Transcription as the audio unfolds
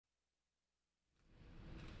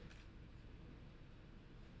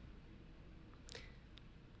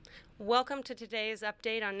Welcome to today's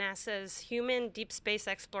update on NASA's human deep space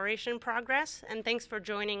exploration progress, and thanks for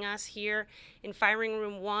joining us here in Firing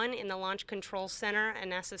Room 1 in the Launch Control Center at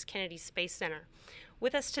NASA's Kennedy Space Center.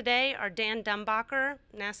 With us today are Dan Dumbacher,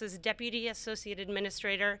 NASA's Deputy Associate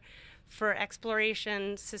Administrator for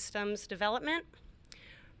Exploration Systems Development,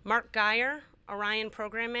 Mark Geyer, Orion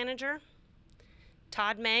Program Manager,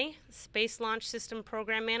 Todd May, Space Launch System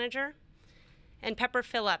Program Manager, and Pepper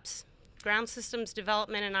Phillips, Ground Systems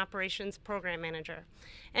Development and Operations Program Manager.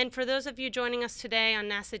 And for those of you joining us today on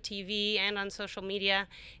NASA TV and on social media,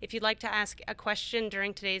 if you'd like to ask a question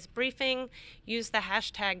during today's briefing, use the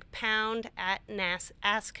hashtag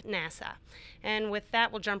 #AskNASA. And with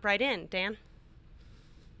that, we'll jump right in. Dan?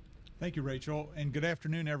 Thank you, Rachel, and good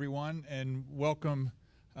afternoon, everyone, and welcome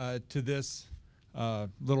to this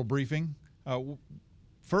little briefing.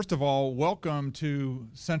 First of all, welcome to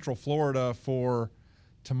Central Florida for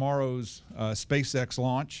tomorrow's SpaceX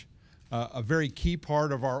launch, a very key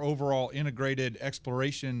part of our overall integrated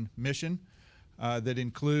exploration mission that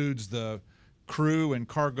includes the crew and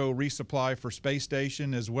cargo resupply for space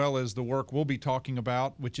station, as well as the work we'll be talking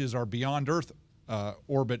about, which is our beyond Earth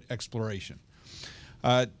orbit exploration.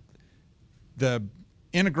 The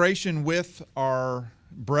integration with our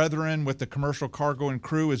brethren, with the commercial cargo and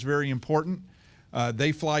crew, is very important.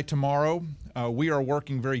 They fly tomorrow. We are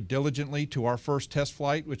working very diligently to our first test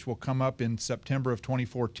flight, which will come up in September of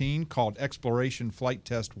 2014, called Exploration Flight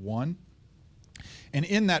Test 1. And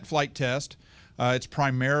in that flight test, it's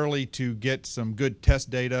primarily to get some good test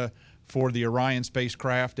data for the Orion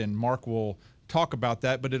spacecraft, and Mark will talk about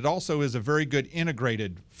that, but it also is a very good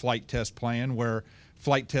integrated flight test plan where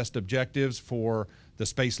flight test objectives for the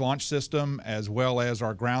Space Launch System, as well as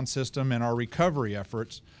our ground system and our recovery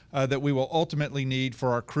efforts that we will ultimately need for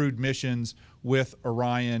our crewed missions with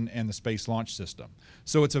Orion and the Space Launch System.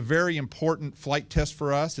 So it's a very important flight test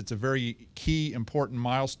for us. It's a very key, important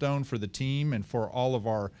milestone for the team and for all of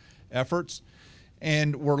our efforts.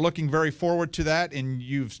 And we're looking very forward to that, and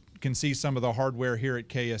you can see some of the hardware here at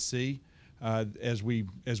KSC as we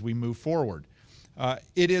move forward.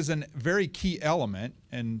 It is a very key element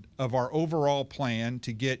of our overall plan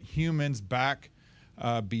to get humans back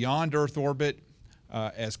beyond Earth orbit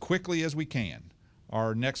as quickly as we can.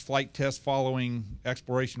 Our next flight test following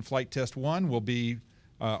Exploration Flight Test 1 will be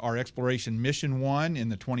our Exploration Mission 1 in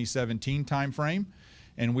the 2017 timeframe,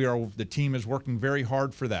 and the team is working very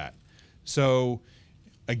hard for that. So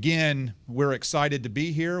again, we're excited to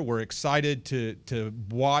be here. We're excited to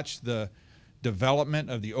watch the development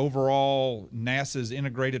of the overall NASA's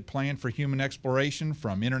integrated plan for human exploration,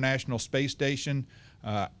 from International Space Station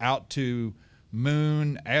out to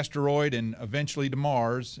Moon, asteroid, and eventually to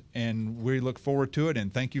Mars, and we look forward to it,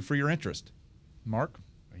 and thank you for your interest. Mark?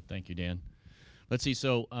 Great, thank you, Dan. Let's see,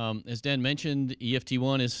 so as Dan mentioned,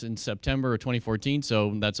 EFT1 is in September of 2014,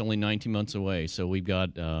 so that's only 19 months away. So we've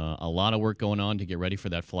got a lot of work going on to get ready for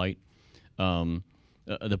that flight.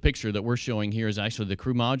 The picture that we're showing here is actually the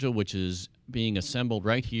crew module, which is being assembled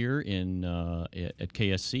right here at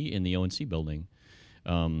KSC in the ONC building.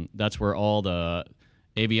 That's where all the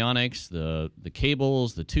avionics, the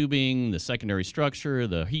cables, the tubing, the secondary structure,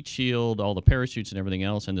 the heat shield, all the parachutes and everything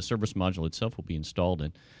else, and the service module itself will be installed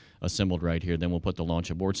and assembled right here. Then we'll put the launch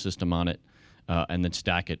abort system on it and then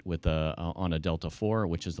stack it with on a Delta IV,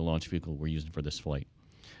 which is the launch vehicle we're using for this flight.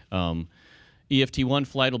 EFT1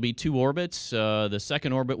 flight will be 2 orbits. The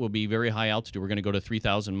second orbit will be very high altitude. We're going to go to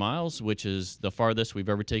 3,000 miles, which is the farthest we've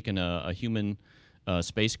ever taken a human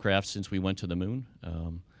spacecraft since we went to the moon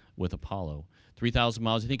with Apollo. 3,000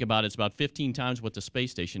 miles, you think about it, it's about 15 times what the space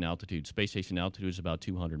station altitude. Space station altitude is about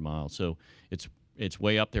 200 miles. So it's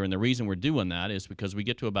way up there. And the reason we're doing that is because we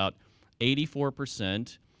get to about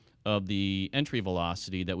 84% of the entry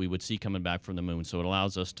velocity that we would see coming back from the moon. So it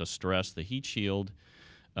allows us to stress the heat shield.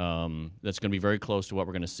 That's going to be very close to what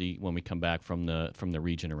we're going to see when we come back from the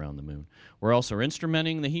region around the moon. We're also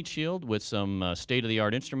instrumenting the heat shield with some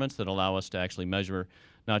state-of-the-art instruments that allow us to actually measure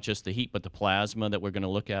not just the heat but the plasma that we're going to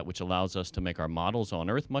look at, which allows us to make our models on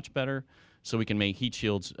Earth much better, so we can make heat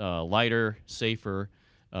shields lighter, safer,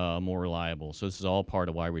 more reliable. So this is all part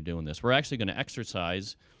of why we're doing this. We're actually going to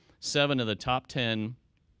exercise 7 of the top 10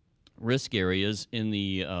 risk areas in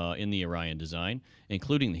the Orion design,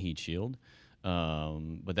 including the heat shield.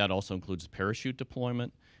 But that also includes parachute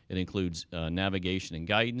deployment. It includes navigation and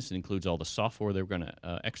guidance. It includes all the software that we're going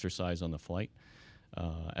to exercise on the flight,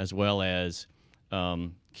 as well as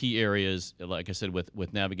key areas, like I said,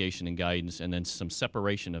 with navigation and guidance, and then some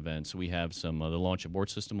separation events. We have some the launch abort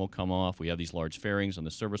system will come off. We have these large fairings on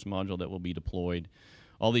the service module that will be deployed.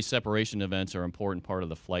 All these separation events are an important part of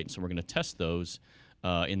the flight, so we're going to test those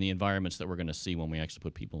in the environments that we're going to see when we actually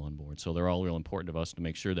put people on board. So they're all real important to us to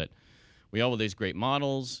make sure that we all have these great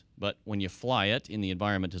models, but when you fly it in the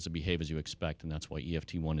environment, does it behave as you expect? And that's why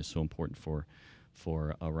EFT1 is so important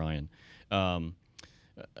for Orion.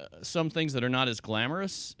 Some things that are not as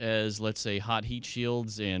glamorous as, let's say, hot heat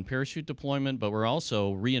shields and parachute deployment, but we're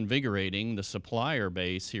also reinvigorating the supplier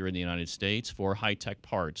base here in the United States for high-tech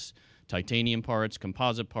parts, titanium parts,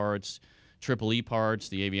 composite parts, triple E parts,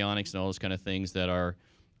 the avionics, and all those kind of things that are,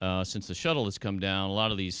 since the shuttle has come down, a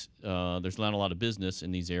lot of these, there's not a lot of business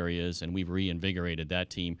in these areas, and we've reinvigorated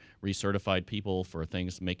that team, recertified people for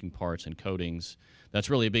things, making parts and coatings. That's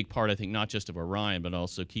really a big part, I think, not just of Orion, but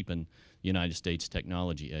also keeping the United States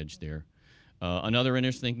technology edge there. Another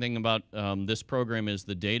interesting thing about this program is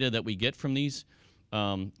the data that we get from these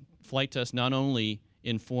flight tests not only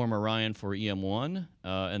inform Orion for EM1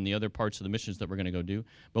 and the other parts of the missions that we're going to go do,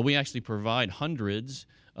 but we actually provide hundreds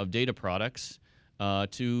of data products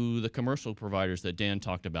to the commercial providers that Dan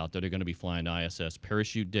talked about that are going to be flying ISS: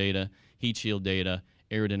 parachute data, heat shield data,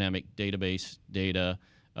 aerodynamic database data,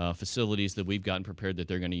 facilities that we've gotten prepared that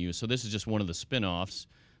they're going to use. So this is just one of the spin-offs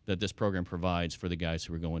that this program provides for the guys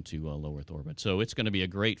who are going to low Earth orbit. So it's going to be a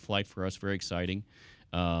great flight for us, very exciting,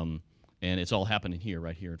 and it's all happening here,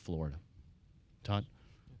 right here in Florida. Todd?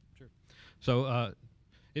 Sure. So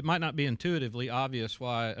it might not be intuitively obvious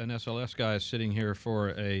why an SLS guy is sitting here for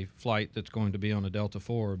a flight that's going to be on a Delta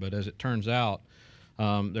IV, but as it turns out,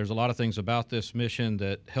 there's a lot of things about this mission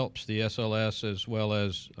that helps the SLS as well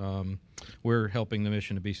as we're helping the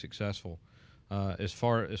mission to be successful. As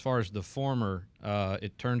far as the former,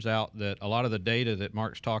 it turns out that a lot of the data that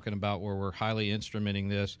Mark's talking about where we're highly instrumenting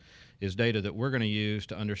this is data that we're going to use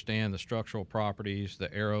to understand the structural properties,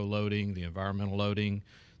 the aero loading, the environmental loading,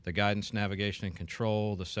 the guidance, navigation, and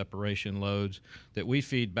control, the separation loads that we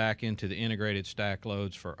feed back into the integrated stack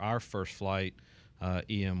loads for our first flight,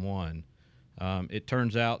 EM1. It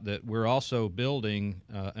turns out that we're also building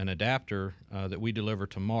an adapter that we deliver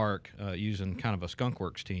to Mark using kind of a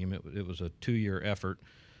skunkworks team. It was a 2-year effort,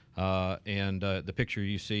 and the picture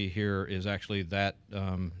you see here is actually that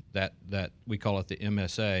we call it the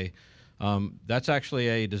MSA. That's actually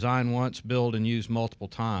a design once, build, and use multiple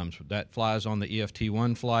times. That flies on the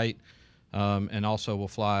EFT1 flight and also will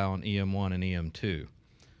fly on EM1 and EM2.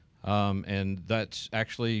 And that's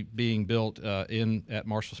actually being built at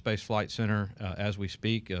Marshall Space Flight Center as we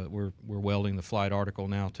speak. We're welding the flight article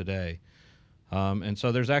now today. And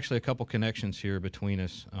so there's actually a couple connections here between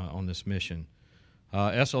us on this mission.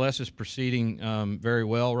 SLS is proceeding very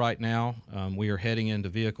well right now. We are heading into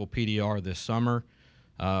vehicle PDR this summer.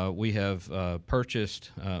 We have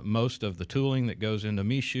purchased most of the tooling that goes into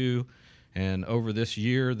Michoud, and over this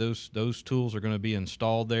year, those tools are going to be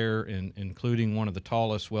installed there, including one of the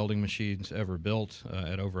tallest welding machines ever built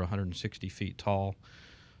at over 160 feet tall.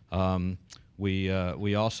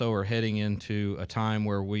 We also are heading into a time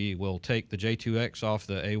where we will take the J2X off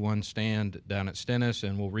the A1 stand down at Stennis,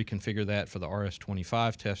 and we'll reconfigure that for the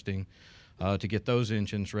RS-25 testing to get those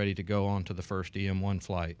engines ready to go on to the first EM1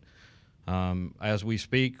 flight. As we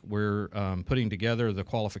speak, we're putting together the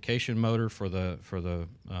qualification motor for the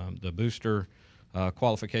booster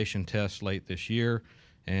qualification test late this year,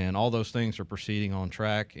 and all those things are proceeding on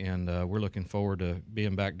track, and we're looking forward to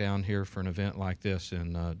being back down here for an event like this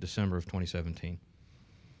in December of 2017.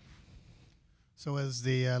 So as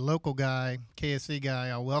the local guy, KSC guy,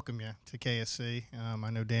 I'll welcome you to KSC. I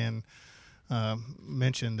know Dan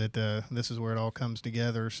mentioned that this is where it all comes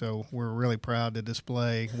together, so we're really proud to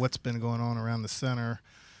display what's been going on around the center.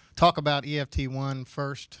 Talk about EFT1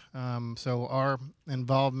 first. So our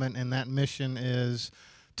involvement in that mission is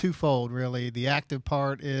twofold, really. The active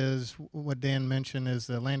part is what Dan mentioned is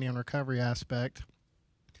the landing and recovery aspect.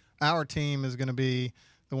 Our team is going to be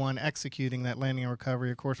the one executing that landing and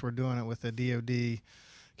recovery. Of course, we're doing it with the DoD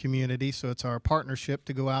community, so it's our partnership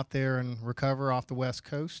to go out there and recover off the West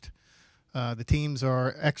Coast. The teams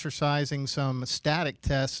are exercising some static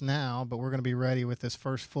tests now, but we're going to be ready with this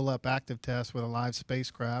first full-up active test with a live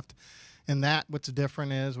spacecraft. And that, what's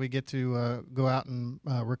different is we get to go out and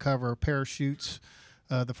recover parachutes,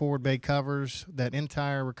 the forward bay covers. That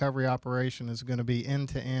entire recovery operation is going to be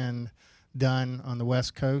end-to-end done on the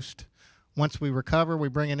West Coast. Once we recover, we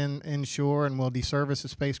bring it inshore, and we'll deservice the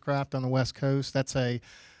spacecraft on the West Coast. That's a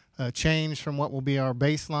change from what will be our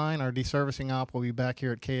baseline. Our deservicing op will be back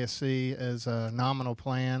here at KSC as a nominal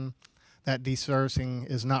plan. That deservicing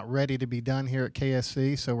is not ready to be done here at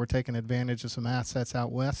KSC, so we're taking advantage of some assets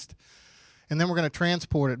out west. And then we're going to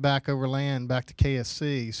transport it back over land, back to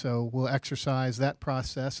KSC, so we'll exercise that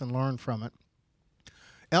process and learn from it.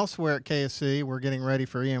 Elsewhere at KSC, we're getting ready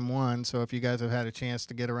for EM1, so if you guys have had a chance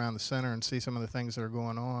to get around the center and see some of the things that are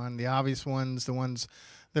going on, the obvious ones, the ones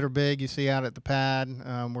that are big you see out at the pad,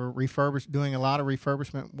 we're doing a lot of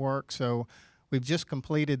refurbishment work, so we've just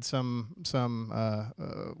completed some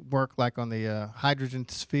work like on the hydrogen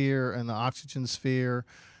sphere and the oxygen sphere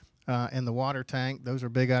and the water tank. Those are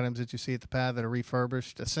big items that you see at the pad that are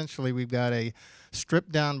refurbished. Essentially, we've got a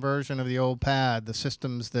stripped-down version of the old pad.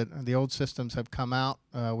 The old systems have come out.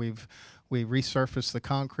 We've resurfaced the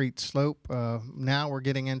concrete slope. Now we're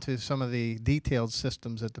getting into some of the detailed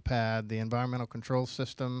systems at the pad, the environmental control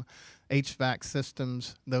system, HVAC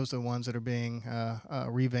systems. Those are the ones that are being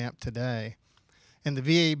revamped today. In the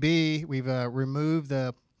VAB, we've removed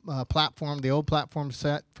the platform, the old platform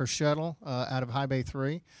set for shuttle out of High Bay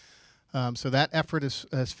 3. So that effort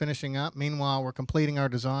is finishing up. Meanwhile, we're completing our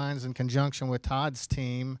designs in conjunction with Todd's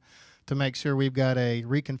team to make sure we've got a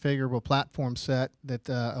reconfigurable platform set that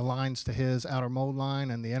aligns to his outer mold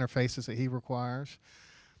line and the interfaces that he requires.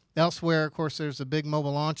 Elsewhere, of course, there's a big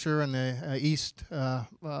mobile launcher in the East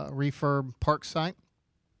refurb park site.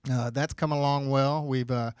 That's come along well.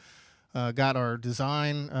 We've got our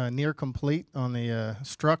design near complete on the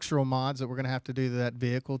structural mods that we're going to have to do to that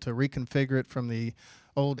vehicle to reconfigure it from the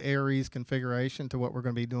old Aries configuration to what we're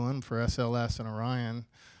going to be doing for SLS and Orion.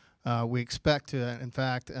 We expect to, in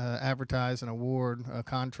fact, advertise and award a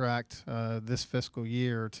contract this fiscal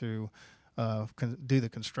year to do the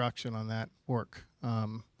construction on that work.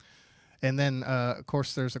 And then, of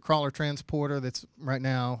course, there's a crawler transporter that's right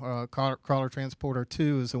now, crawler transporter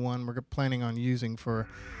 2 is the one we're planning on using for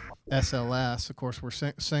SLS. Of course, we're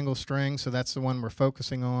single string, so that's the one we're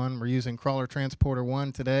focusing on. We're using crawler transporter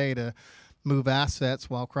 1 today to move assets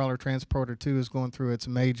while crawler transporter 2 is going through its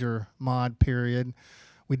major mod period.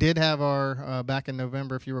 We did have our, back in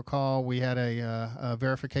November, if you recall, we had a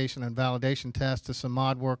verification and validation test of some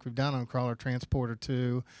mod work we've done on crawler transporter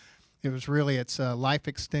 2. It was really its life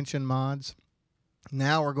extension mods.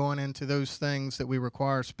 Now we're going into those things that we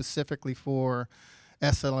require specifically for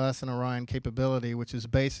SLS and Orion capability, which is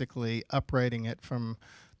basically uprating it from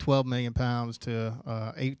 12 million pounds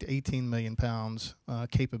to 18 million pounds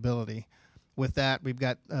capability. With that, we've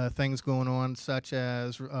got things going on such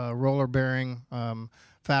as roller bearing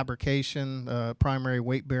fabrication, primary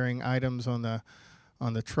weight bearing items on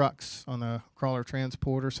the trucks on the crawler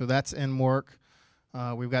transporter. So that's in work.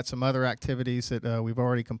 We've got some other activities that we've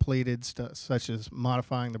already completed, such as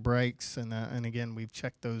modifying the brakes, and again, we've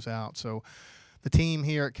checked those out. So the team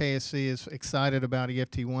here at KSC is excited about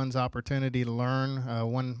EFT1's opportunity to learn.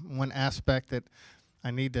 One aspect that I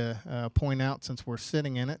need to point out, since we're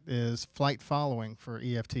sitting in it, is flight following for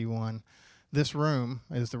EFT1. This room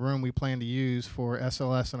is the room we plan to use for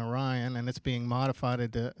SLS and Orion, and it's being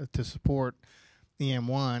modified to support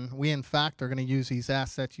EM1. We, in fact, are going to use these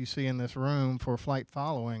assets you see in this room for flight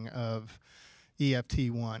following of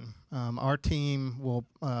EFT1. Our team will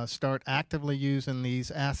start actively using these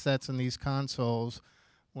assets and these consoles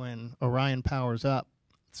when Orion powers up.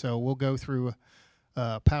 So we'll go through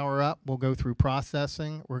power up, we'll go through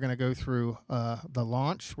processing, we're going to go through the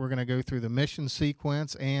launch, we're going to go through the mission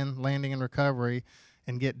sequence and landing and recovery,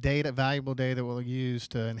 and get data, valuable data we'll use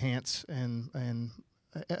to enhance and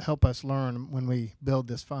help us learn when we build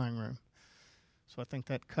this flying room. So I think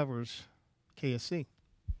that covers KSC.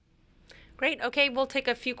 Great. Okay, we'll take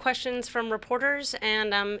a few questions from reporters,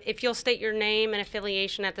 and if you'll state your name and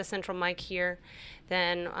affiliation at the central mic here,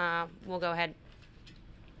 then we'll go ahead.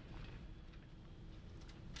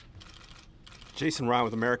 Jason Ryan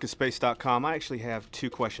with Americaspace.com. I actually have two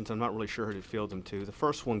questions. I'm not really sure who to field them to. The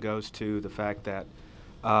first one goes to the fact that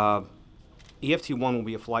EFT1 will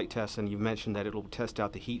be a flight test, and you mentioned that it will test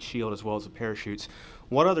out the heat shield as well as the parachutes.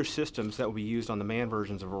 What other systems that will be used on the manned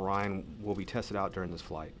versions of Orion will be tested out during this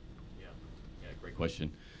flight? Yeah, great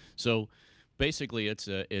question. So basically, it's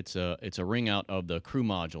a ring out of the crew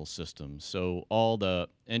module system. So all the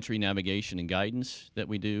entry navigation and guidance that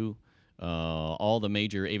we do, all the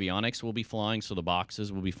major avionics will be flying. So the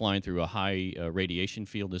boxes will be flying through a high radiation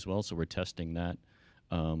field as well. So we're testing that.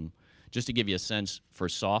 Just to give you a sense for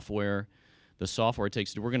software, the software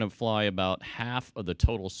we're going to fly about half of the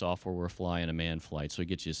total software we're flying a manned flight. So it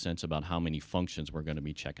gets you a sense about how many functions we're going to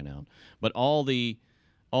be checking out. But all the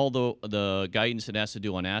guidance it has to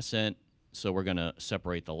do on ascent, so we're going to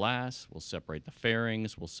separate the LAS, we'll separate the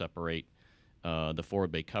fairings, we'll separate the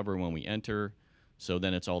forward bay cover when we enter. So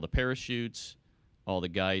then it's all the parachutes, all the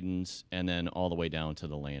guidance, and then all the way down to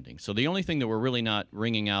the landing. So the only thing that we're really not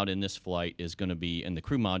ringing out in this flight is going to be, in the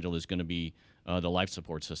crew module, is going to be the life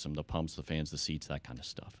support system, the pumps, the fans, the seats, that kind of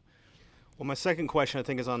stuff. Well, my second question, I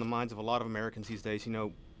think, is on the minds of a lot of Americans these days. You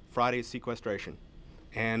know, Friday is sequestration.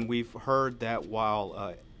 And we've heard that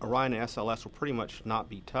while Orion and SLS will pretty much not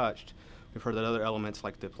be touched, we've heard that other elements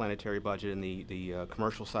like the planetary budget and the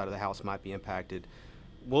commercial side of the house might be impacted.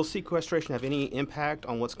 Will sequestration have any impact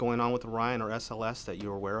on what's going on with Orion or SLS that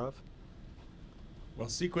you're aware of? Well,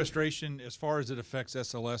 sequestration, as far as it affects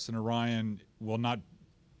SLS and Orion, will not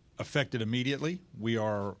affect it immediately. We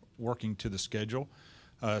are working to the schedule.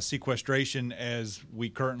 Sequestration, as we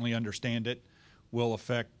currently understand it, will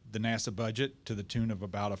affect the NASA budget to the tune of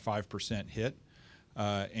about a 5% hit.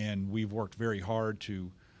 And we've worked very hard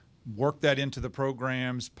to work that into the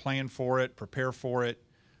programs, plan for it, prepare for it.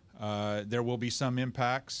 There will be some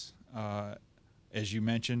impacts, as you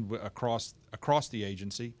mentioned, across the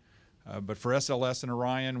agency. But for SLS and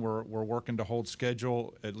Orion, we're working to hold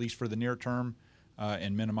schedule, at least for the near term,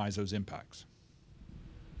 and minimize those impacts.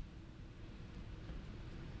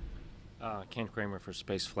 Ken Kramer for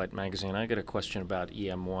Spaceflight Magazine. I got a question about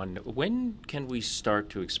EM1. When can we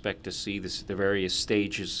start to expect to see the various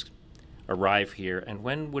stages arrive here, and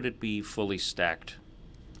when would it be fully stacked?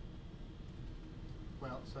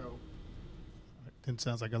 Well, so it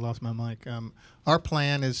sounds like I lost my mic. Our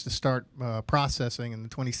plan is to start processing in the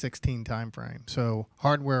 2016 timeframe. So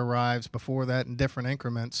hardware arrives before that in different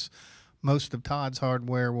increments. Most of Todd's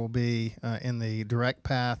hardware will be in the direct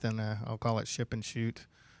path, and I'll call it ship and shoot,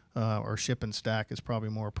 or ship and stack is probably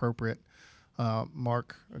more appropriate.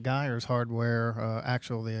 Mark Geyer's hardware,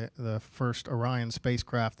 actually the first Orion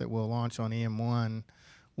spacecraft that will launch on EM1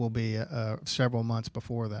 will be several months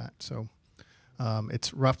before that. So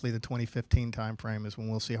it's roughly the 2015 timeframe is when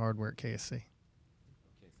we'll see hardware at KSC. Okay,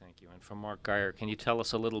 thank you. And from Mark Geyer, can you tell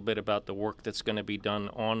us a little bit about the work that's going to be done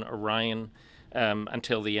on Orion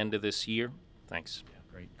until the end of this year? Thanks.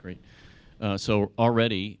 Yeah, great. So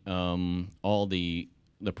already all the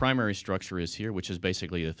primary structure is here, which is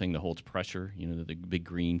basically the thing that holds pressure, you know, the big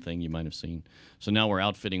green thing you might have seen. So now we're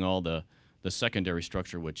outfitting all the secondary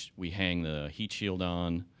structure, which we hang the heat shield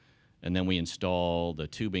on, and then we install the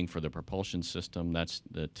tubing for the propulsion system.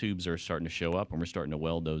 The tubes are starting to show up, and we're starting to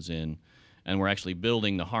weld those in. And we're actually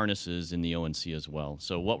building the harnesses in the ONC as well.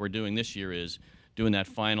 So what we're doing this year is doing that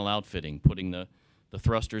final outfitting, putting the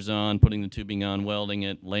thrusters on, putting the tubing on, welding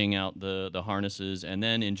it, laying out the harnesses, and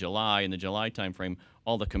then in the July timeframe,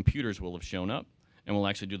 all the computers will have shown up, and we'll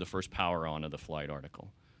actually do the first power on of the flight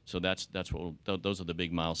article. So that's what those are the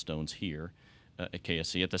big milestones here at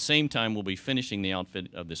KSC. At the same time, we'll be finishing the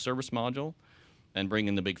outfit of the service module and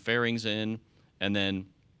bringing the big fairings in, and then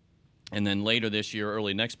later this year,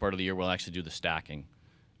 early next part of the year, we'll actually do the stacking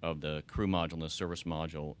of the crew module and the service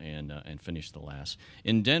module and finish the last.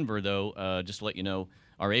 In Denver, though, just to let you know,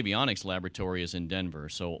 our avionics laboratory is in Denver,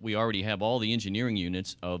 so we already have all the engineering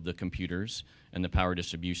units of the computers and the power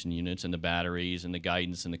distribution units and the batteries and the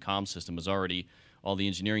guidance and the comm system is already, all the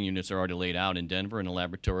engineering units are already laid out in Denver in the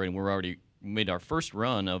laboratory, and we're already made our first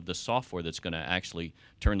run of the software that's going to actually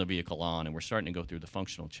turn the vehicle on, and we're starting to go through the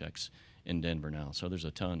functional checks in Denver now. So there's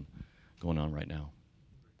a ton going on right now.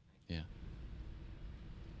 Yeah.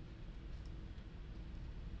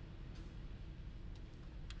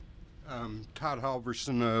 Todd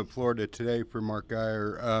Halverson, Florida Today for Mark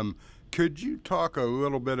Geyer. Could you talk a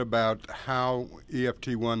little bit about how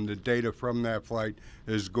EFT-1, the data from that flight,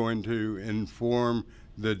 is going to inform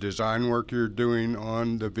the design work you're doing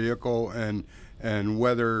on the vehicle, and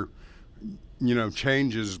whether, you know,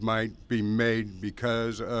 changes might be made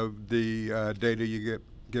because of the data you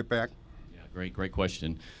get back? Yeah, great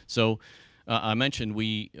question. So I mentioned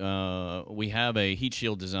we have a heat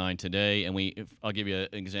shield design today, and I'll give you an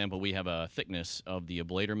example. We have a thickness of the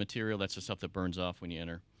ablator material. That's the stuff that burns off when you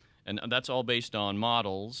enter. And that's all based on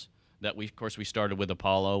models that of course, we started with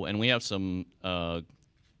Apollo, and we have some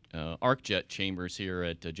arc jet chambers here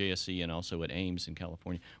at JSC and also at Ames in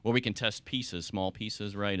California, where we can test pieces, small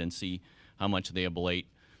pieces, right, and see how much they ablate.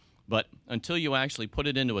 But until you actually put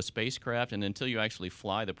it into a spacecraft and until you actually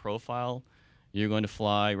fly the profile, you're going to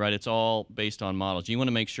fly, right, it's all based on models. You want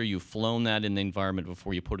to make sure you've flown that in the environment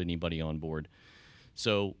before you put anybody on board.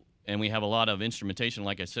 So, and we have a lot of instrumentation.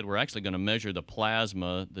 Like I said, we're actually going to measure the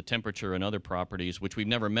plasma, the temperature, and other properties, which we've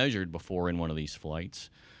never measured before in one of these flights.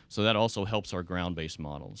 So that also helps our ground-based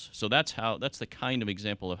models. So that's the kind of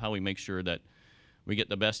example of how we make sure that we get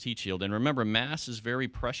the best heat shield. And remember, mass is very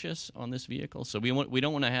precious on this vehicle, so we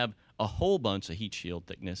don't want to have a whole bunch of heat shield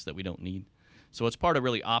thickness that we don't need. So it's part of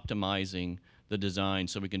really optimizing the design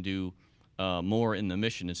so we can do more in the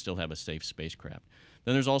mission and still have a safe spacecraft.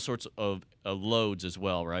 Then there's all sorts of loads as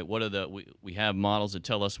well, right? What are we have models that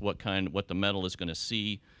tell us what the metal is going to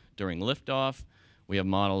see during liftoff. We have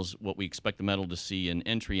models what we expect the metal to see in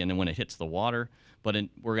entry and then when it hits the water. But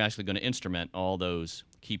we're actually going to instrument all those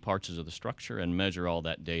key parts of the structure and measure all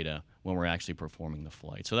that data when we're actually performing the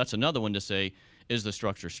flight. So that's another one to say, is the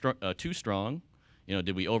structure too strong? You know,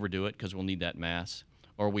 did we overdo it because we'll need that mass?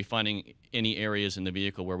 Or are we finding any areas in the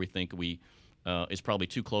vehicle where we think is probably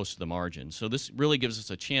too close to the margin? So this really gives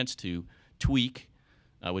us a chance to tweak,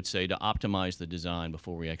 I would say, to optimize the design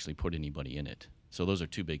before we actually put anybody in it. So those are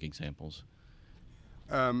two big examples.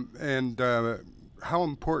 How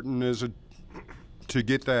important is it to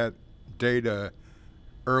get that data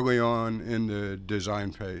early on in the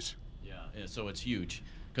design phase? Yeah, so it's huge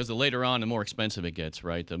because the later on, the more expensive it gets,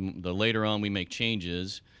 right? The later on we make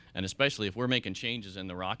changes, and especially if we're making changes and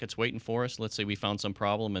the rocket's waiting for us, let's say we found some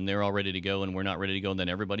problem and they're all ready to go and we're not ready to go, and then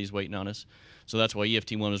everybody's waiting on us. So that's why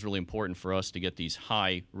EFT1 is really important for us to get these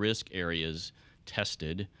high-risk areas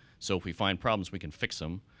tested. So if we find problems, we can fix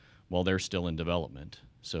them while they're still in development.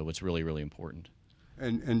 So it's really, really important.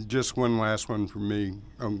 And just one last one from me.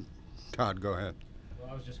 Todd, go ahead. Well,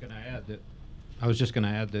 I was just going to add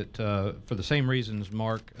that for the same reasons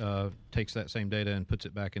Mark takes that same data and puts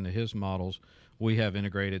it back into his models, we have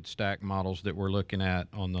integrated stack models that we're looking at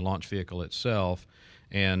on the launch vehicle itself.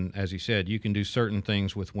 And as he said, you can do certain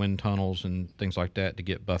things with wind tunnels and things like that to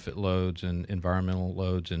get buffet loads and environmental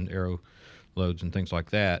loads and aero loads and things like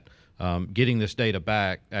that. Getting this data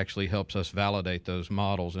back actually helps us validate those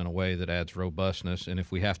models in a way that adds robustness. And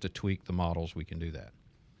if we have to tweak the models, we can do that.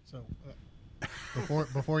 So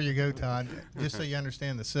before you go, Todd, just so you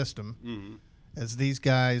understand the system, as these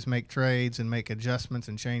guys make trades and make adjustments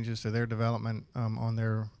and changes to their development on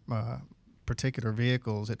their particular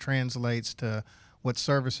vehicles, it translates to what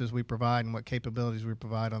services we provide and what capabilities we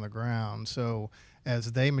provide on the ground. So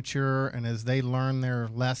as they mature and as they learn their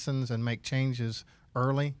lessons and make changes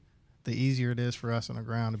early, the easier it is for us on the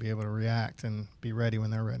ground to be able to react and be ready when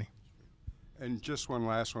they're ready. And just one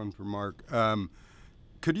last one for Mark.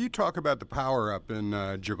 Could you talk about the power up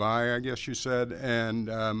in July, I guess you said, and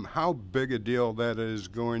how big a deal that is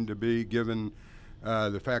going to be given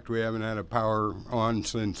the fact we haven't had a power on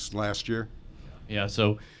since last year? Yeah,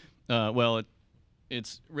 so, well,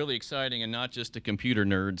 it's really exciting, and not just to computer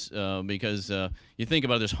nerds, because you think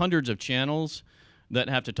about it, there's hundreds of channels that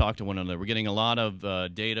have to talk to one another. We're getting a lot of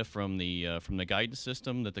data from the guidance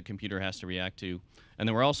system that the computer has to react to, and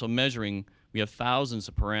then we're also measuring. We have thousands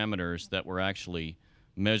of parameters that we're actually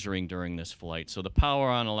measuring during this flight. So the power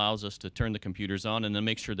on allows us to turn the computers on and then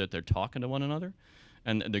make sure that they're talking to one another,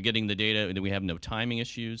 and they're getting the data, and we have no timing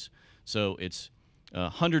issues. So it's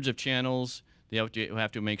hundreds of channels. They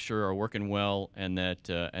have to make sure are working well, and that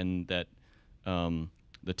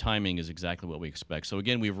the timing is exactly what we expect. So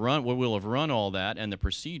again, we'll have run all that and the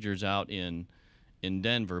procedures out in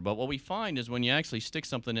Denver. But what we find is when you actually stick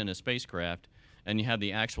something in a spacecraft and you have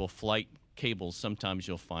the actual flight cables, sometimes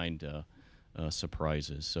you'll find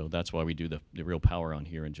surprises. So that's why we do the real power on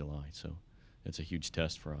here in July. So it's a huge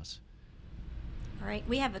test for us. All right,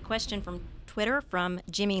 we have a question from Twitter from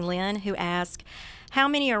Jimmy Lynn, who asks, how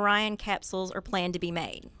many Orion capsules are planned to be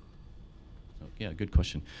made? Yeah, good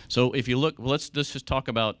question. So if you look, let's just talk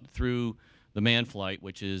about through the manned flight,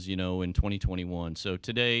 which is, in 2021. So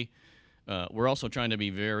today, we're also trying to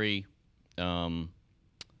be very affordable,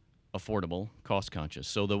 cost conscious.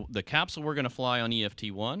 So the capsule we're going to fly on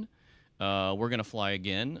EFT1, we're going to fly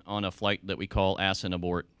again on a flight that we call Ascent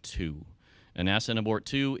Abort 2. And Ascent Abort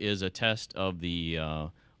 2 is a test of the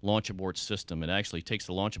launch abort system. It actually takes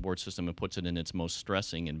the launch abort system and puts it in its most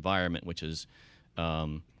stressing environment, which is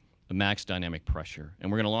max dynamic pressure. And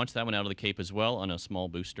we're going to launch that one out of the Cape as well on a small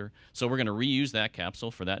booster. So we're going to reuse that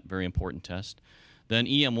capsule for that very important test. Then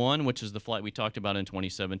EM1, which is the flight we talked about in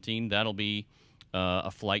 2017, that'll be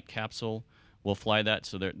a flight capsule. We'll fly that,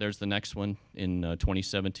 so there's the next one in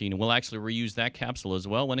 2017. And we'll actually reuse that capsule as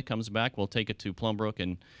well. When it comes back, we'll take it to Plumbrook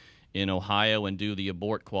and in Ohio and do the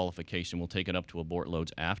abort qualification. We'll take it up to abort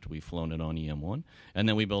loads after we've flown it on EM1. And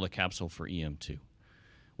then we build a capsule for EM2.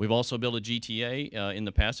 We've also built a GTA in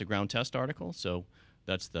the past, a ground test article. So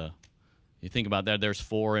that's you think about that, there's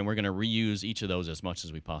 4, and we're going to reuse each of those as much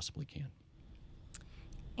as we possibly can.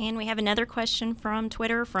 And we have another question from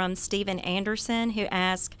Twitter from Stephen Anderson, who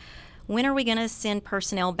asks, when are we going to send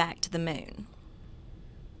personnel back to the moon?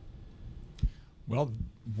 Well,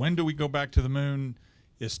 when do we go back to the moon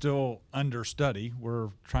is still under study. We're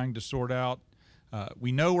trying to sort out.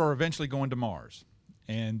 We know we're eventually going to Mars,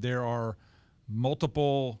 and there are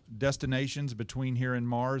multiple destinations between here and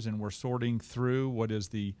Mars, and we're sorting through what is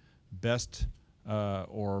the best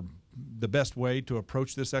way to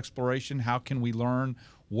approach this exploration. How can we learn?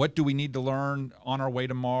 What do we need to learn on our way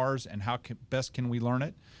to Mars, and how best can we learn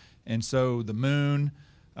it? And so the moon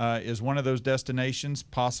is one of those destinations,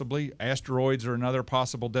 possibly. Asteroids are another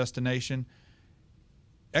possible destination.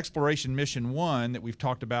 Exploration Mission 1 that we've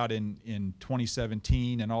talked about in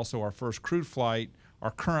 2017 and also our first crewed flight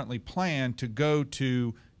are currently planned to go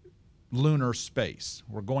to lunar space.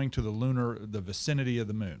 We're going to the vicinity of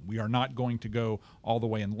the moon. We are not going to go all the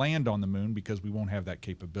way and land on the moon because we won't have that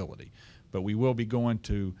capability. But we will be going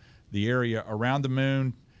to the area around the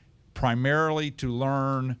moon primarily to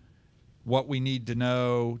learn what we need to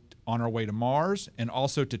know on our way to Mars, and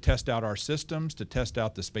also to test out our systems, to test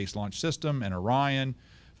out the Space Launch System and Orion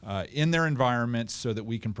in their environments so that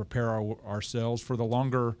we can prepare ourselves for the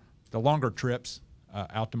longer trips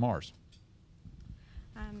out to Mars.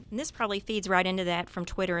 And this probably feeds right into that from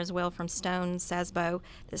Twitter as well, from Stone Sasbo,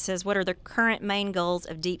 that says, what are the current main goals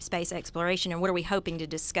of deep space exploration and what are we hoping to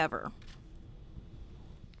discover?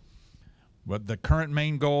 Well, the current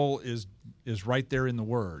main goal is right there in the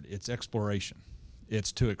word. It's exploration.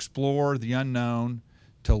 It's to explore the unknown,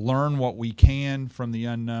 to learn what we can from the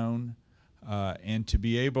unknown, and to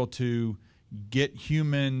be able to get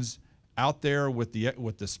humans out there with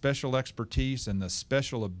the special expertise and the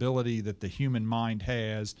special ability that the human mind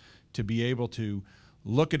has to be able to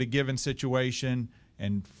look at a given situation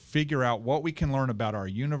and figure out what we can learn about our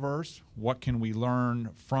universe, what can we learn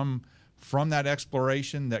from that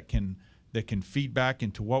exploration that can feed back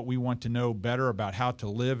into what we want to know better about how to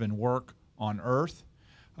live and work on Earth,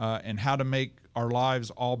 and how to make our lives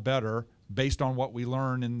all better based on what we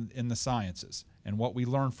learn in the sciences and what we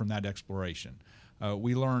learn from that exploration.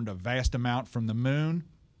 We learned a vast amount from the moon.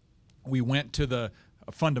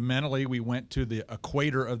 Fundamentally, we went to the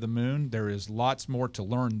equator of the moon. There is lots more to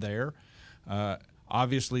learn there.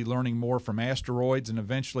 Obviously, learning more from asteroids, and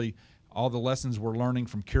eventually all the lessons we're learning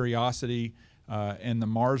from Curiosity and the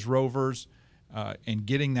Mars rovers, and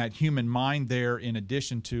getting that human mind there in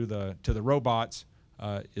addition to the robots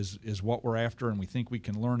is what we're after, and we think we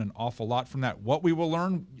can learn an awful lot from that. What we will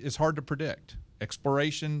learn is hard to predict.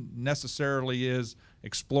 Exploration necessarily is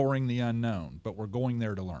exploring the unknown, but we're going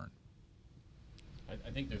there to learn. I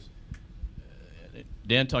think there's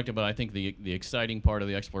Dan talked about, I think, the exciting part of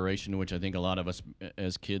the exploration, which I think a lot of us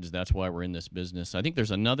as kids, that's why we're in this business. I think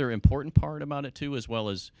there's another important part about it too, as well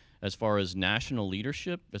as far as national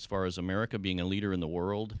leadership, as far as America being a leader in the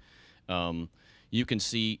world. You can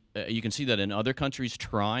see that in other countries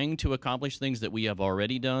trying to accomplish things that we have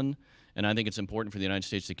already done, and I think it's important for the United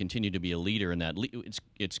States to continue to be a leader in that.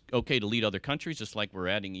 It's okay to lead other countries, just like we're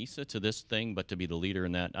adding ESA to this thing, but to be the leader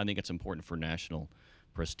in that, I think it's important for national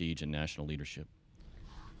prestige and national leadership.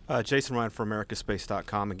 Jason Ryan for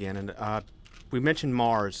americaspace.com again, and we mentioned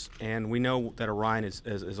Mars, and we know that Orion is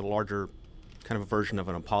a larger kind of a version of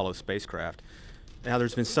an Apollo spacecraft. Now,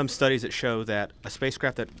 there's been some studies that show that a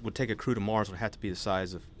spacecraft that would take a crew to Mars would have to be the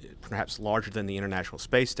size of, perhaps larger than the International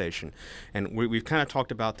Space Station. And we've kind of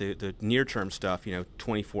talked about the near-term stuff,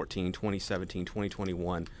 2014, 2017,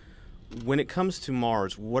 2021. When it comes to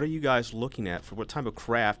Mars, what are you guys looking at? For what type of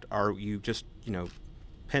craft are you just,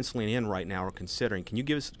 penciling in right now or considering? Can you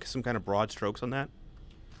give us some kind of broad strokes on that?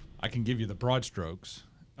 I can give you the broad strokes.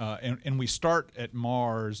 And we start at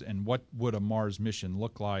Mars, and what would a Mars mission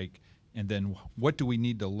look like? And then what do we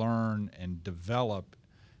need to learn and develop,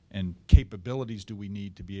 and capabilities do we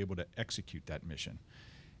need to be able to execute that mission?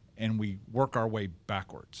 And we work our way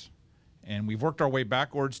backwards. And we've worked our way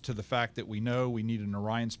backwards to the fact that we know we need an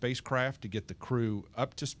Orion spacecraft to get the crew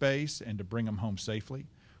up to space and to bring them home safely.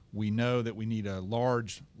 We know that we need a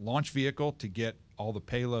large launch vehicle to get all the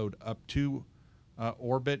payload up to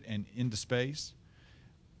orbit and into space.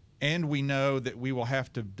 And we know that we will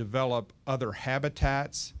have to develop other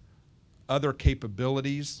habitats, other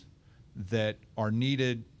capabilities that are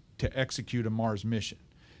needed to execute a Mars mission.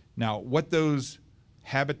 Now, what those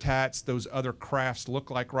habitats, those other crafts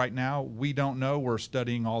look like right now, we don't know. We're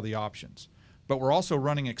studying all the options. But we're also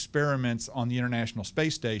running experiments on the International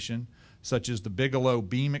Space Station, such as the Bigelow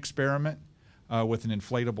beam experiment with an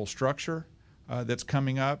inflatable structure that's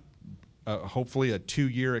coming up, hopefully a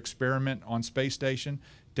 2-year experiment on Space Station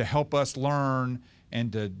to help us learn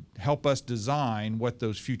and to help us design what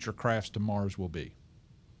those future crafts to Mars will be.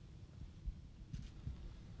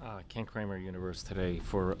 Ken Kramer, Universe Today,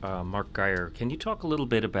 for Mark Geyer. Can you talk a little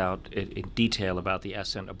bit about, in detail, about the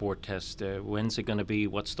ascent abort test? When's it going to be?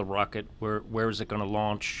 What's the rocket? Where is it going to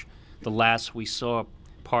launch? The LAS, we saw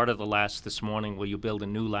part of the LAS this morning. Will you build a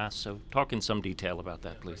new LAS? So talk in some detail about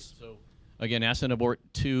that, please. So, again, ascent abort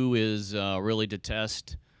 2 is really to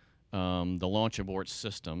test the launch abort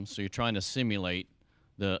system. So you're trying to simulate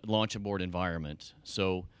the launch abort environment.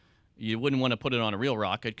 So you wouldn't want to put it on a real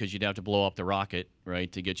rocket because you'd have to blow up the rocket,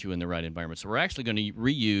 right, to get you in the right environment. So we're actually going to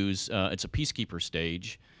reuse, it's a peacekeeper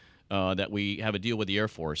stage that we have a deal with the Air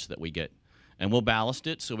Force that we get. and we'll ballast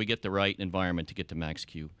it so we get the right environment to get to max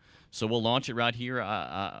Q. So we'll launch it right here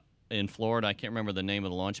in Florida. I can't remember the name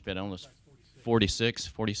of the launch pad. I don't know, it's 46.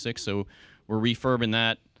 So we're refurbing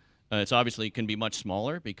that. It's obviously can be much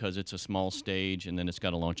smaller because it's a small stage, and then it's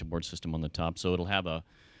got a launch abort system on the top. So it'll have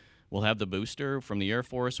we'll have the booster from the Air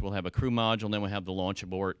Force. We'll have a crew module, and then we'll have the launch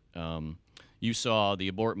abort. You saw the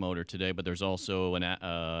abort motor today, but there's also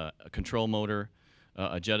a control motor,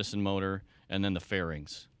 a jettison motor, and then the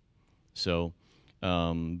fairings. So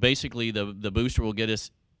basically, the booster will get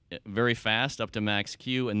us very fast up to max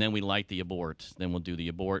Q, and then we light the abort. Then we'll do the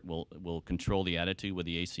abort. We'll control the attitude with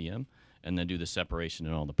the ACM, and then do the separation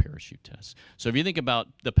and all the parachute tests. So if you think about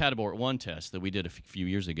the Pad Abort 1 test that we did a few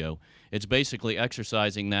years ago, it's basically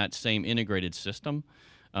exercising that same integrated system,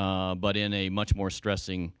 but in a much more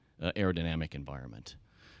stressing aerodynamic environment.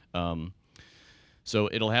 So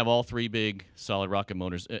it'll have all three big solid rocket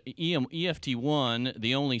motors. EFT-1,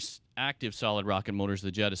 the only active solid rocket motor is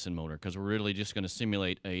the jettison motor, because we're really just going to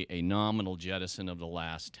simulate a nominal jettison of the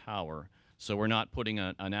last tower. So we're not putting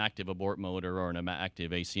an active abort motor or an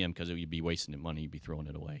active ACM, because you'd be wasting money, you'd be throwing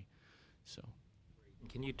it away. So.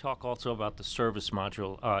 Can you talk also about the service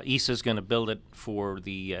module? ESA is going to build it for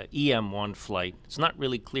the EM1 flight. It's not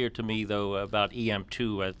really clear to me, though, about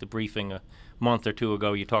EM2. At the briefing a month or two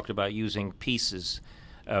ago, you talked about using pieces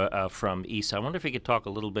from ESA. I wonder if you could talk a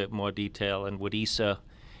little bit more detail, and would ESA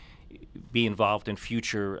be involved in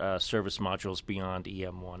future service modules beyond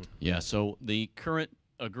EM1? Yeah, so the current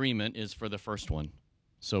agreement is for the first one.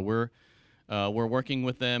 So we're working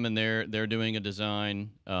with them, and they're doing a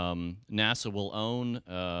design. NASA will own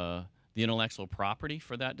the intellectual property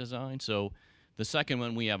for that design. So the second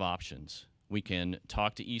one, we have options. We can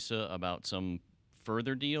talk to ESA about some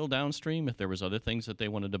further deal downstream if there was other things that they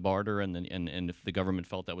wanted to barter, and if the government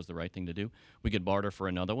felt that was the right thing to do. We could barter for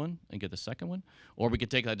another one and get the second one, or we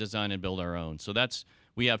could take that design and build our own. So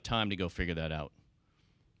we have time to go figure that out.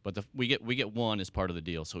 But we get one as part of the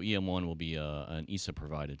deal. So EM1 will be an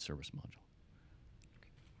ESA-provided service module.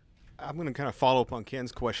 I'm going to kind of follow up on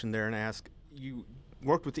Ken's question there and ask, you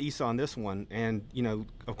worked with ESA on this one, and,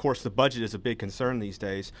 of course, the budget is a big concern these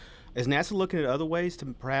days. Is NASA looking at other ways to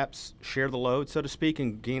perhaps share the load, so to speak,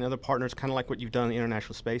 and gain other partners, kind of like what you've done at the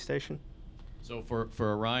International Space Station? So for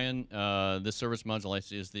Orion, this service module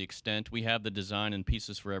is the extent. We have the design and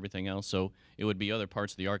pieces for everything else, so it would be other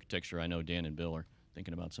parts of the architecture. I know Dan and Bill are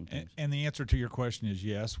thinking about some things. And the answer to your question is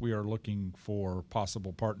yes. We are looking for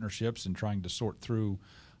possible partnerships and trying to sort through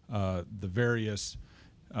the various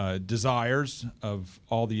desires of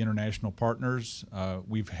all the international partners.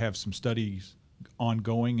 We have some studies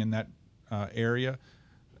ongoing in that area,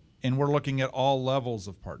 and we're looking at all levels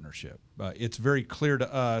of partnership. It's very clear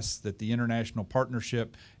to us that the international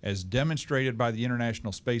partnership, as demonstrated by the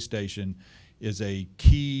International Space Station, is a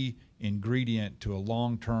key ingredient to a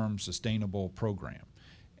long-term sustainable program.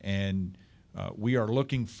 And we are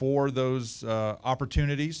looking for those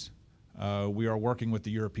opportunities. We are working with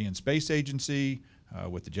the European Space Agency,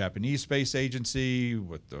 with the Japanese Space Agency,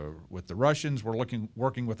 with the Russians. We're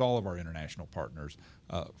working with all of our international partners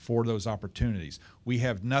for those opportunities. We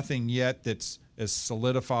have nothing yet that's as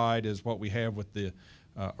solidified as what we have with the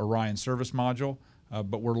Orion service module,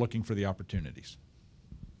 but we're looking for the opportunities.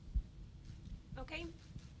 Okay.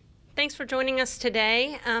 Thanks for joining us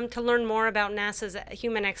today. To learn more about NASA's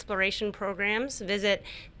human exploration programs, visit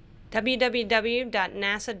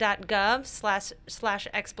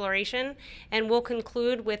www.nasa.gov/exploration, and we'll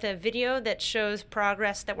conclude with a video that shows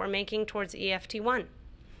progress that we're making towards EFT-1.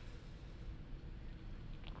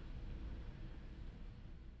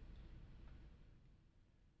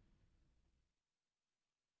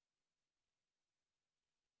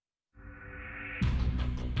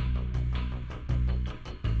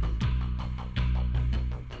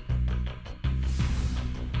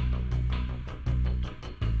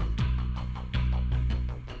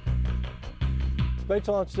 Space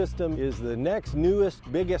Launch System is the next newest,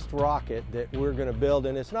 biggest rocket that we're going to build,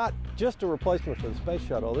 and it's not just a replacement for the Space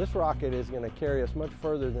Shuttle. This rocket is going to carry us much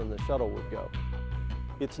further than the shuttle would go.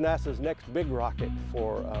 It's NASA's next big rocket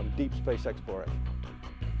for deep space exploration.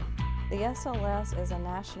 The SLS is a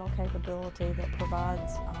national capability that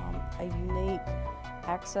provides a unique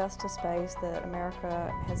access to space that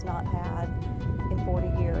America has not had in 40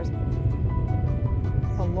 years.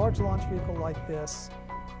 A large launch vehicle like this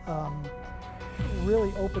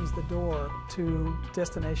really opens the door to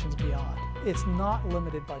destinations beyond. It's not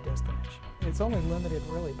limited by destination. It's only limited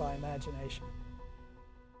really by imagination.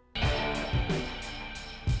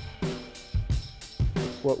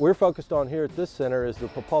 What we're focused on here at this center is the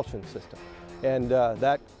propulsion system. And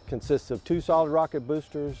that consists of 2 solid rocket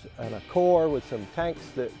boosters and a core with some tanks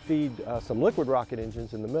that feed some liquid rocket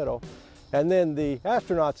engines in the middle. And then the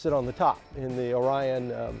astronauts sit on the top in the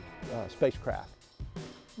Orion spacecraft.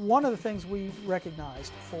 One of the things we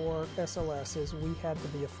recognized for SLS is we had to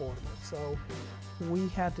be affordable. So we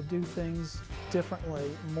had to do things differently,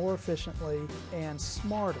 more efficiently, and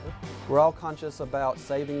smarter. We're all conscious about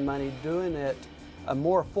saving money, doing it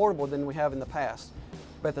more affordable than we have in the past.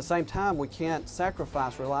 But at the same time, we can't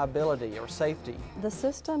sacrifice reliability or safety. The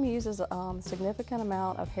system uses a significant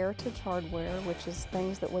amount of heritage hardware, which is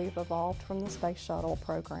things that we've evolved from the Space Shuttle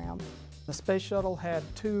program. The Space Shuttle had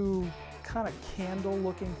 2 kind of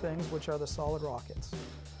candle-looking things, which are the solid rockets.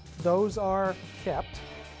 Those are kept,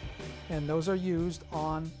 and those are used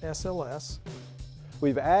on SLS.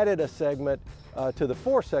 We've added a segment to the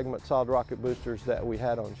 4-segment solid rocket boosters that we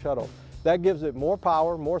had on Shuttle. That gives it more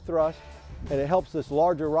power, more thrust, and it helps this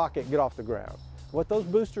larger rocket get off the ground. What those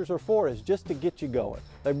boosters are for is just to get you going.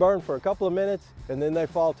 They burn for a couple of minutes and then they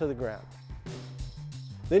fall to the ground.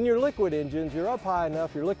 Then your liquid engines, you're up high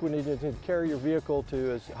enough, your liquid engines can carry your vehicle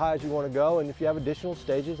to as high as you want to go, and if you have additional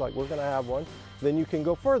stages, like we're going to have one, then you can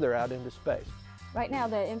go further out into space. Right now,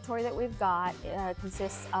 the inventory that we've got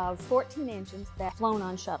consists of 14 engines that have flown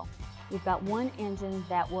on Shuttle. We've got 1 engine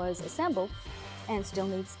that was assembled and still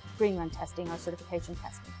needs green run testing or certification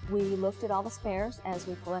testing. We looked at all the spares. As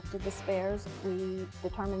we collected the spares, we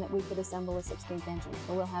determined that we could assemble a 16th engine.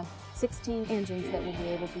 So we'll have 16 engines that we'll be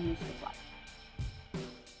able to use for flight.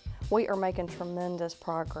 We are making tremendous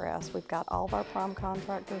progress. We've got all of our prime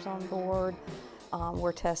contractors on board.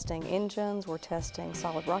 We're testing engines, we're testing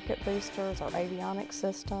solid rocket boosters, our avionics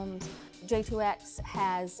systems. J2X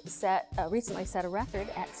has recently set a record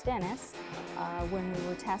at Stennis. When we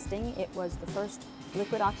were testing, it was the first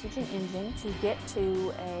liquid oxygen engine to get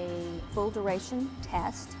to a full duration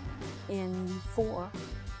test in 4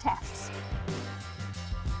 tests.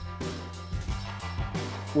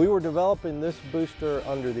 We were developing this booster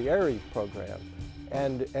under the Ares program,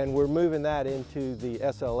 and we're moving that into the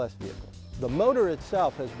SLS vehicle. The motor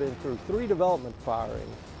itself has been through 3 development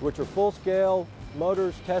firings, which are full-scale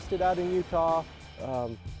motors tested out in Utah,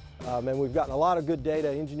 and we've gotten a lot of good data,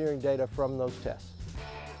 engineering data from those tests.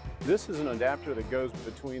 This is an adapter that goes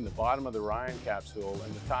between the bottom of the Orion capsule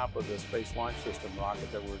and the top of the Space Launch System rocket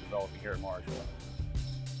that we're developing here at Marshall.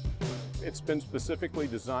 It's been specifically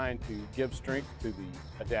designed to give strength to the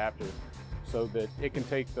adapter so that it can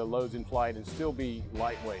take the loads in flight and still be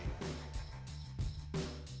lightweight.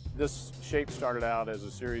 This shape started out as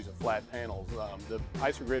a series of flat panels. The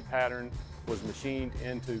isogrid pattern was machined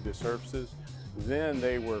into the surfaces. Then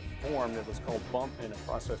they were formed, it was called in a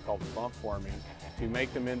process called bump forming, to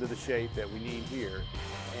make them into the shape that we need here.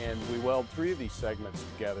 And we weld 3 of these segments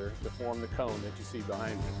together to form the cone that you see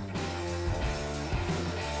behind me.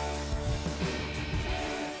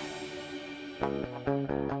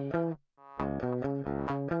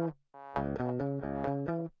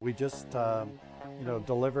 We just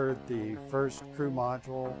delivered the first crew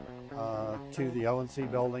module to the O&C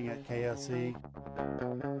building at KSC.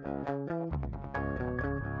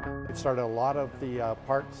 We've started a lot of the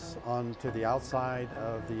parts onto the outside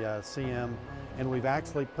of the CM, and we've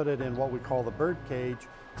actually put it in what we call the bird cage,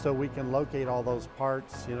 so we can locate all those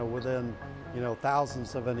parts, within,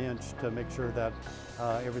 thousandths of an inch to make sure that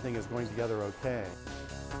everything is going together okay.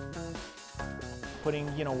 Putting,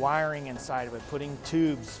 wiring inside of it, putting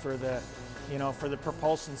tubes for the, for the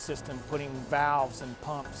propulsion system, putting valves and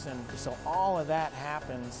pumps, and so all of that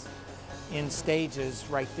happens in stages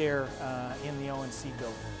right there in the O&C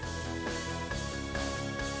building.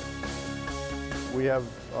 We have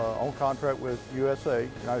on contract with USA,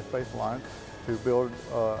 United Space Alliance, to build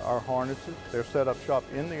our harnesses. They're set up shop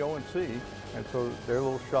in the O&C, and so their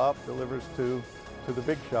little shop delivers to the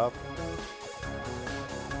big shop.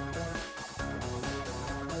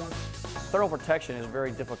 Thermal protection is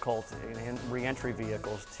very difficult in re-entry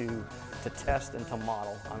vehicles to test and to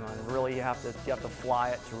model. I mean, really, you have to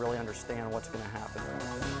fly it to really understand what's going to happen.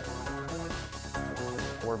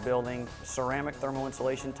 We're building ceramic thermal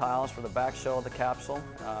insulation tiles for the back shell of the capsule.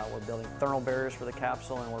 We're building thermal barriers for the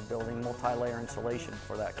capsule, and we're building multi-layer insulation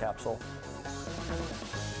for that capsule.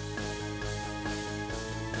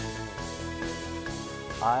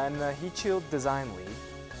 I'm the heat shield design lead.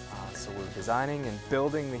 So we're designing and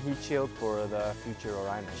building the heat shield for the future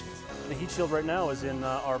Orion missions. The heat shield right now is in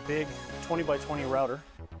our big 20 by 20 router.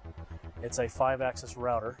 It's a 5-axis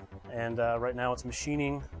router, and right now it's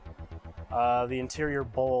machining the interior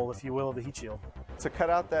bowl, if you will, of the heat shield. To cut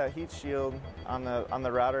out that heat shield on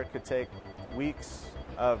the router could take weeks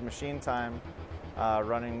of machine time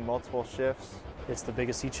running multiple shifts It's the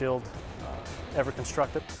biggest heat shield ever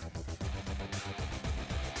constructed.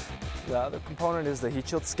 The other component is the heat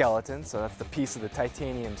shield skeleton, so that's the piece of the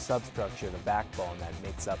titanium substructure, the backbone that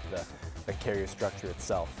makes up the carrier structure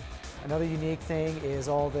itself. Another unique thing is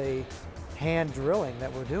all the hand drilling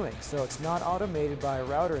that we're doing. So it's not automated by a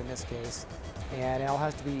router in this case, and it all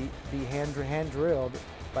has to be hand drilled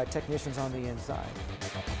by technicians on the inside.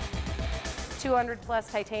 200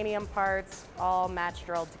 plus titanium parts, all match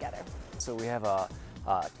drilled together. So we have a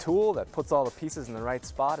tool that puts all the pieces in the right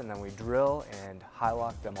spot, and then we drill and high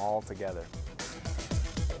lock them all together.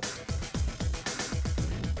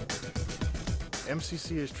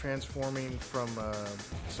 MCC is transforming from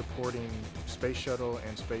supporting Space Shuttle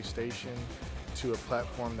and Space Station to a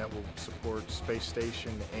platform that will support Space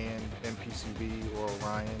Station and MPCB or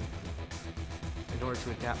Orion. In order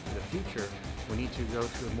to adapt to the future, we need to go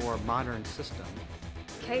to a more modern system.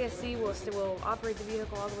 KSC will operate the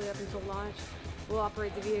vehicle all the way up until launch. We'll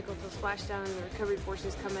operate the vehicle until splashdown, and the recovery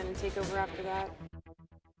forces come in and take over after that.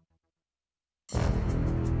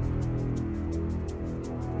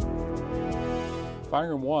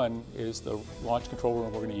 Firing Room 1 is the launch control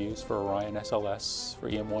room we're going to use for Orion SLS for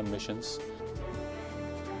EM1 missions.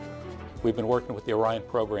 We've been working with the Orion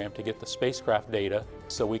program to get the spacecraft data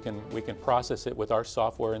so we can process it with our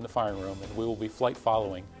software in the firing room, and we will be flight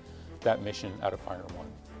following that mission out of Firing Room 1.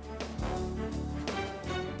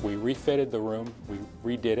 We refitted the room, we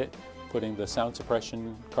redid it, putting the sound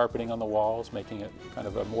suppression carpeting on the walls, making it kind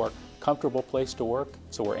of a more comfortable place to work.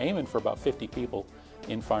 So we're aiming for about 50 people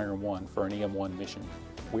in Firing Room 1 for an EM1 mission.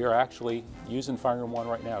 We are actually using Firing Room 1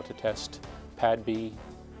 right now to test Pad B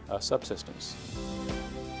subsystems.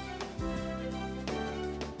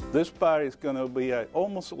 This pad is going to be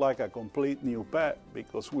almost like a complete new pad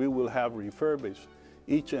because we will have refurbished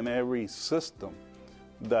each and every system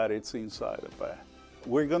that it's inside the pad.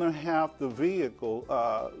 We're going to have the vehicle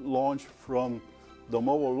launch from the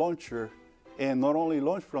mobile launcher, and not only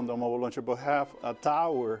launch from the mobile launcher, but have a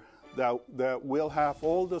tower that will have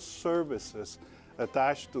all the services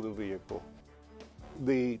attached to the vehicle.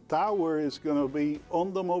 The tower is going to be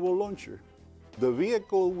on the mobile launcher. The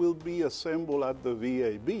vehicle will be assembled at the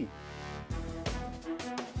VAB.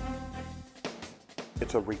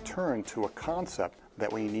 It's a return to a concept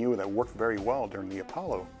that we knew that worked very well during the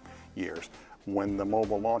Apollo years when the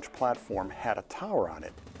mobile launch platform had a tower on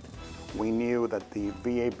it. We knew that the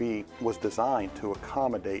VAB was designed to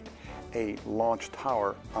accommodate a launch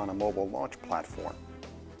tower on a mobile launch platform.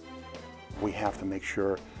 We have to make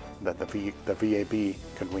sure that the VAB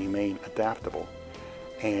can remain adaptable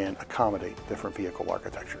and accommodate different vehicle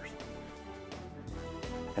architectures.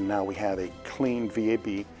 And now we have a clean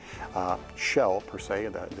VAB shell, per se,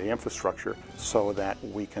 the infrastructure, so that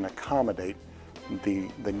we can accommodate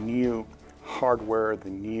the new hardware, the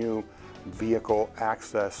new vehicle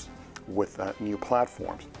access with new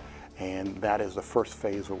platforms. And that is the first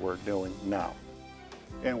phase of what we're doing now.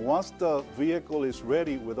 And once the vehicle is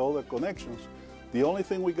ready with all the connections, the only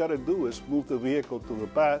thing we got to do is move the vehicle to the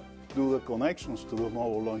pad, do the connections to the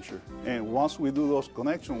mobile launcher. And once we do those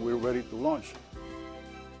connections, we're ready to launch.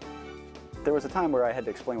 There was a time where I had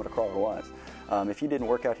to explain what a crawler was. If you didn't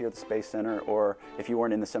work out here at the Space Center, or if you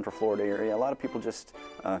weren't in the Central Florida area, a lot of people just,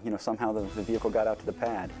 somehow the vehicle got out to the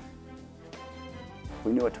pad.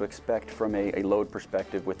 We knew what to expect from a load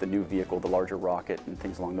perspective with the new vehicle, the larger rocket, and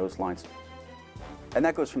things along those lines. And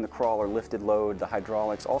that goes from the crawler lifted load, the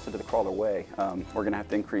hydraulics, also to the crawler way. We're going to have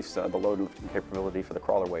to increase the load lifting capability for the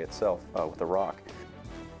crawler way itself with the rock.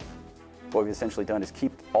 What we've essentially done is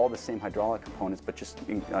keep all the same hydraulic components, but just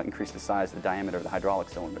increase the size, the diameter of the hydraulic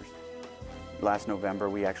cylinders. Last November,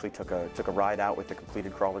 we actually took a ride out with the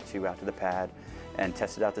completed crawler 2 out to the pad and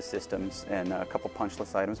tested out the systems and a couple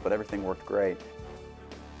punchless items, but everything worked great.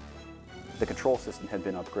 The control system had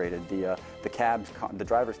been upgraded. The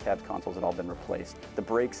driver's cabs consoles had all been replaced. The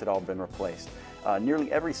brakes had all been replaced.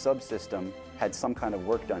 Nearly every subsystem had some kind of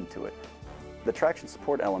work done to it. The traction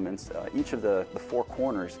support elements, each of the 4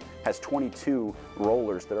 corners has 22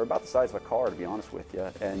 rollers that are about the size of a car, to be honest with you,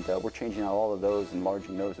 and we're changing out all of those,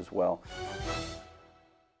 enlarging those as well.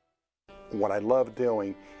 What I love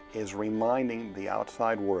doing is reminding the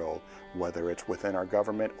outside world, whether it's within our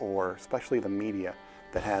government or especially the media,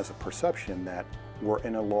 that has a perception that we're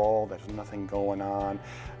in a lull, there's nothing going on,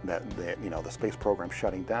 that the space program's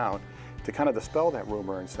shutting down, to kind of dispel that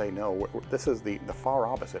rumor and say, no, this is the far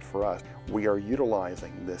opposite for us. We are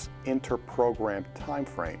utilizing this inter-program time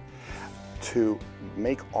frame to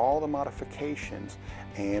make all the modifications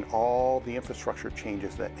and all the infrastructure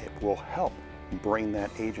changes that it will help bring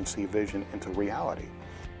that agency vision into reality.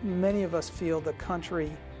 Many of us feel the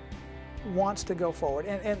country wants to go forward,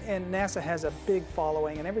 and NASA has a big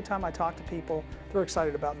following, and every time I talk to people, they're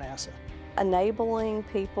excited about NASA. Enabling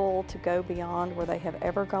people to go beyond where they have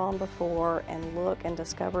ever gone before and look and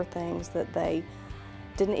discover things that they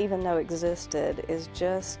didn't even know existed is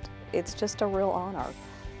it's just a real honor.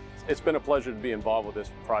 It's been a pleasure to be involved with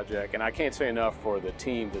this project, and I can't say enough for the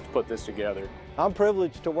team that's put this together. I'm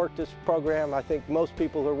privileged to work this program. I think most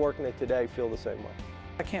people who are working it today feel the same way.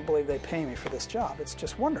 I can't believe they pay me for this job. It's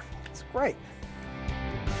just wonderful. It's great.